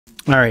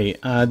All right,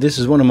 this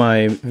is one of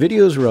my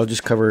videos where I'll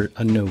just cover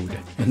a node,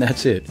 and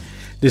that's it.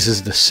 This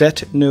is the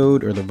set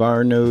node or the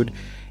var node,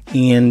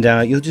 and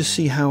you'll just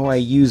see how I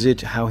use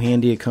it, how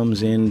handy it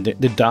comes in.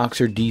 The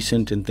docs are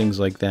decent and things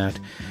like that.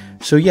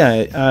 So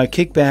yeah,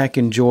 kick back,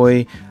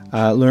 enjoy,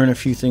 learn a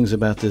few things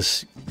about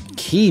this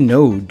key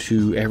node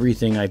to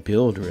everything I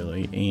build,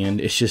 really. And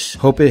it's just,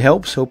 hope it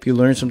helps, hope you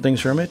learn some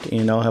things from it,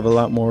 and I'll have a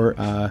lot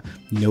more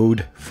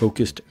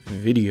node-focused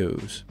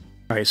videos.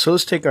 All right, so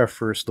let's take our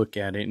first look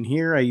at it. And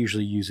here I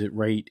usually use it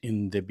right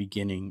in the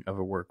beginning of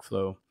a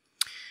workflow.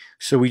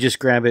 So we just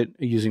grab it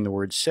using the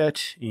word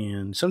set,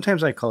 and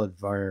sometimes I call it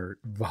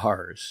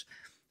vars,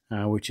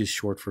 which is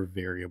short for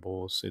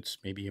variables. It's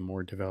maybe a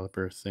more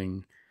developer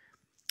thing,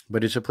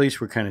 but it's a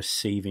place we're kind of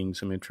saving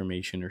some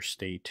information or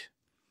state.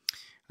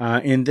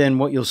 And then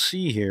what you'll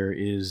see here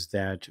is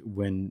that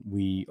when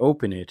we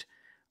open it,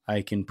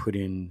 I can put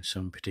in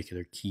some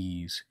particular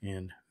keys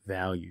and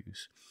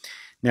values.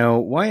 Now,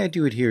 why I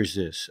do it here is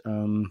this.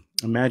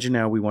 Imagine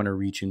now we want to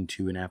reach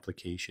into an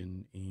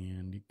application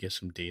and get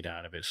some data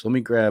out of it. So let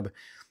me grab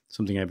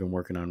something I've been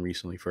working on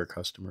recently for a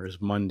customer, is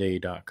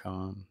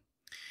monday.com.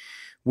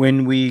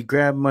 When we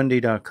grab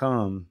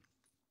monday.com,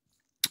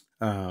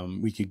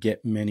 we could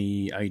get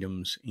many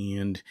items,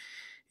 and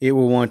it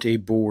will want a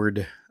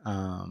board,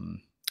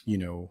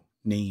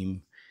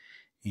 name,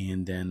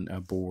 and then a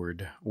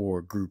board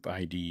or group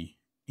ID.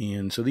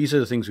 And so these are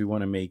the things we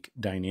want to make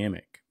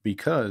dynamic,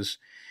 because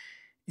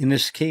in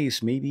this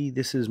case, maybe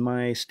this is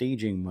my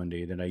staging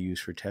Monday that I use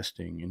for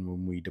testing, and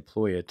when we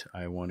deploy it,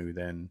 I want to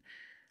then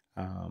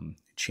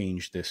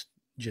change this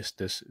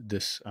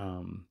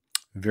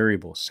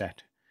variable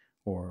set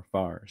or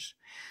vars.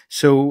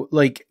 So,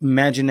 like,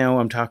 imagine now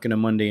I'm talking to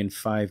Monday in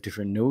 5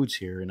 different nodes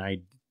here, and I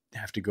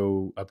have to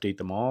go update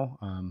them all.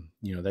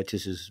 That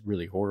just is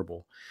really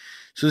horrible.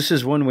 So this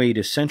is one way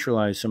to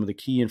centralize some of the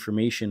key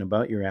information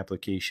about your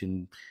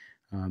application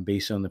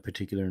based on the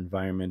particular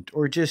environment,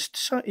 or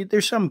just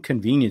there's some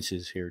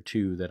conveniences here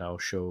too that I'll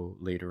show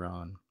later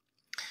on.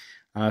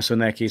 So in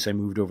that case, I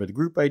moved over the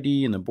group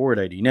ID and the board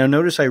ID. Now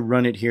notice I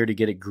run it here to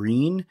get it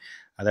green.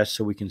 That's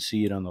so we can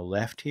see it on the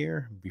left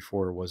here.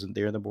 Before it wasn't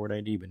there, the board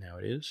ID, but now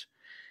it is.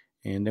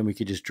 And then we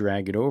could just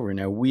drag it over.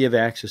 Now we have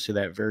access to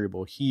that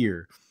variable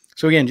here.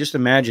 So again, just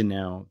imagine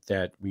now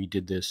that we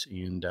did this,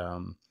 and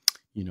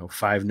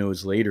 5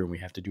 nodes later, and we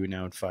have to do it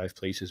now in 5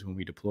 places when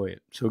we deploy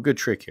it. So a good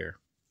trick here.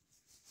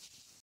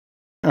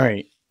 All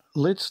right,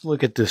 let's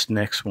look at this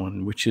next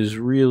one, which is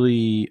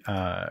really,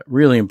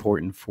 really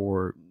important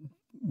for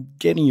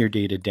getting your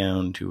data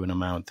down to an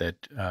amount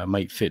that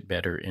might fit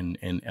better in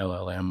an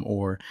LLM,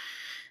 or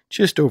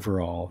just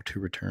overall to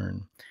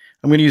return.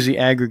 I'm going to use the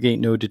aggregate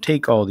node to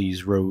take all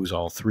these rows,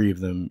 all 3 of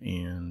them,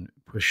 and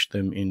push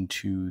them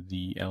into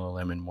the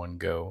LLM in one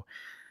go.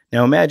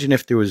 Now imagine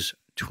if there was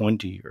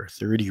 20 or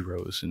 30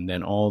 rows, and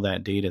then all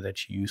that data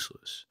that's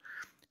useless.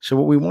 So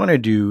what we want to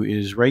do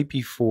is right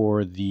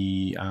before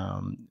the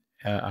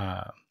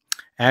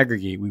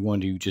aggregate, we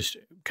want to just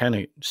kind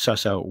of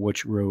suss out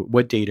which row,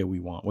 what data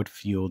we want, what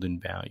field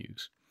and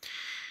values.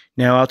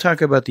 Now I'll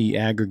talk about the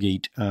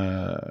aggregate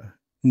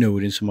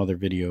node in some other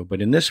video,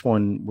 but in this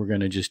one, we're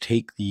going to just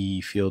take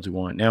the fields we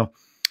want. Now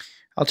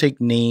I'll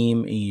take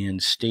name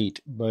and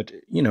state, but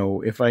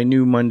if I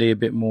knew Monday a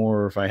bit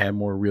more, or if I had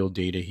more real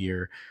data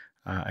here,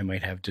 I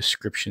might have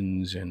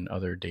descriptions and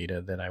other data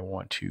that I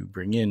want to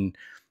bring in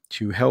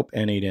to help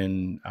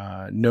n8n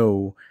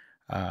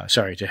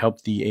to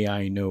help the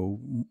AI know,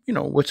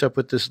 what's up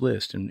with this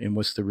list and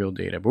what's the real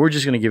data. But we're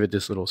just going to give it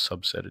this little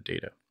subset of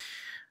data.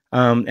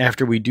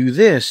 After we do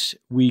this,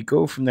 we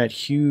go from that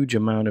huge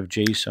amount of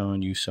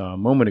JSON you saw a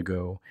moment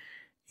ago,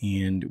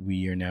 and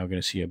we are now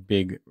going to see a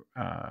big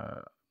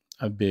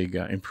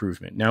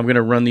improvement. Now I'm going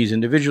to run these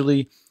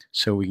individually,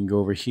 so we can go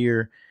over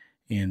here,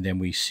 and then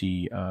we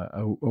see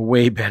a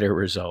way better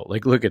result.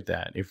 Like, look at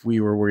that. If we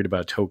were worried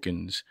about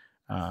tokens,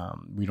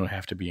 we don't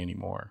have to be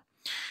anymore.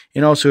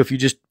 And also, if you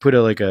just put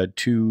a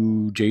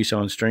 2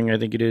 JSON string, I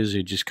think it is,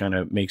 it just kind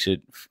of makes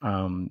it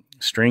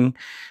string.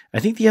 I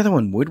think the other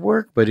one would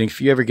work, but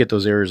if you ever get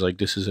those errors like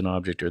this is an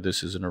object or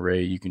this is an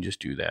array, you can just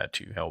do that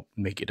to help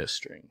make it a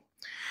string.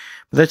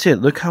 But that's it.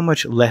 Look how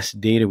much less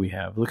data we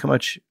have. Look how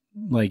much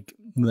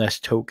less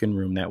token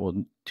room that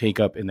will take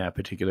up in that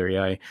particular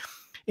AI.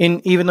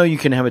 And even though you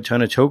can have a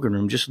ton of token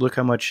room, just look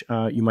how much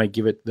you might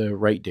give it the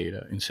right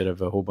data instead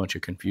of a whole bunch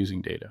of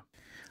confusing data.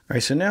 All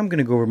right, so now I'm going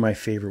to go over my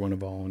favorite one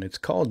of all, and it's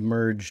called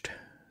merged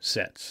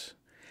sets.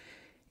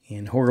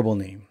 And horrible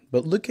name.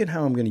 But look at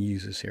how I'm going to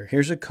use this here.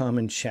 Here's a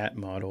common chat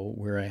model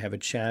where I have a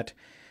chat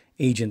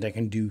agent that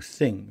can do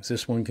things.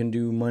 This one can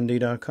do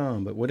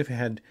monday.com, but what if it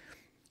had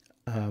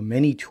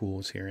many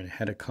tools here and it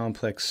had a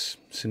complex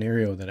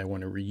scenario that I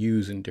want to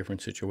reuse in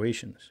different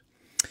situations?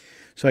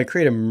 So I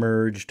create a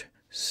merged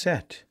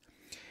set.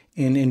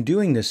 And in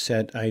doing this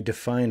set, I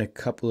define a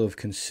couple of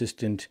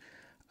consistent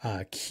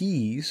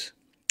keys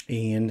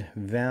and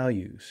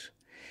values.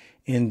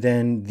 And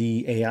then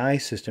the AI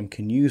system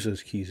can use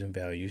those keys and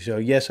values. So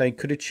yes, I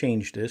could have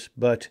changed this,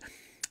 but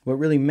what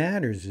really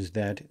matters is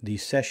that the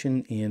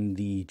session and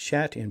the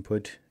chat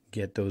input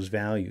get those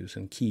values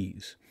and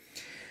keys.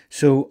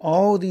 So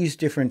all these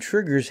different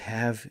triggers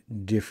have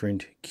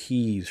different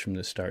keys from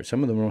the start.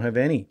 Some of them don't have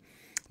any,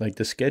 like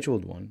the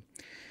scheduled one.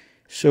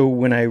 So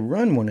when I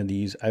run one of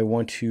these, I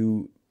want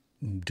to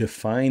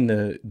define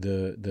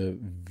the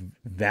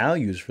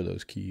values for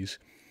those keys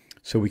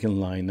so we can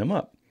line them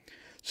up.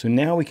 So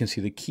now we can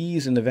see the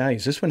keys and the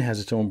values. This one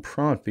has its own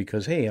prompt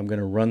because, hey, I'm going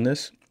to run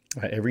this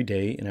every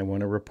day and I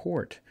want to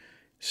report.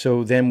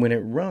 So then when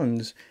it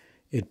runs,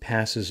 it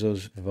passes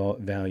those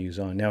values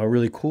on. Now, a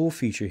really cool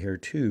feature here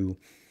too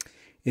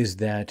is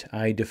that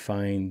I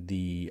define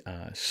the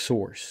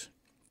source.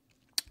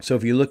 So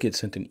if you look, it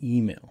sent an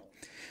email.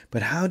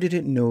 But how did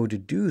it know to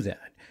do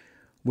that?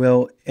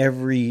 Well,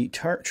 every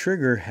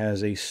trigger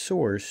has a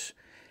source,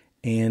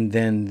 and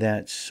then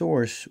that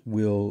source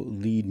will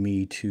lead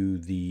me to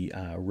the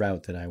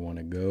route that I want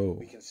to go.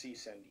 We can see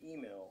send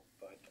email,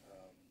 but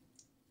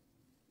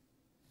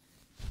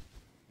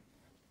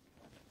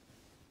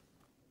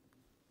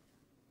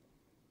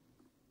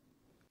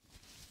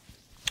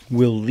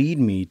will lead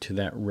me to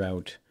that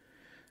route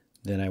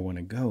that I want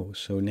to go.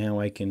 So now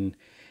I can,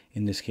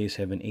 in this case,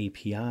 have an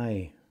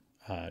API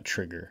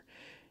trigger.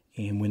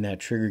 And when that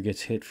trigger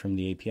gets hit from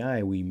the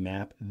API, we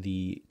map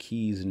the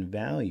keys and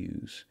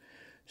values.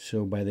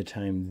 So by the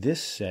time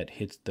this set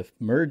hits the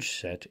merge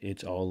set,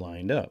 it's all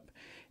lined up.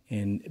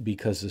 And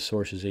because the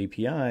source is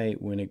API,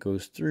 when it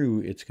goes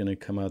through, it's going to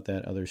come out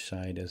that other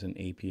side as an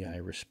API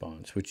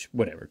response, which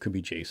whatever, could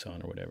be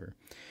JSON or whatever.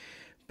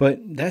 But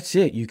that's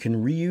it. You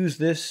can reuse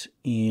this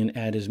and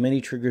add as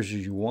many triggers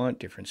as you want,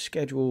 different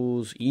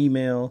schedules,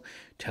 email,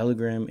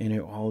 Telegram, and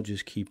it all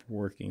just keep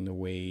working the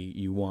way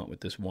you want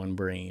with this one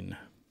brain.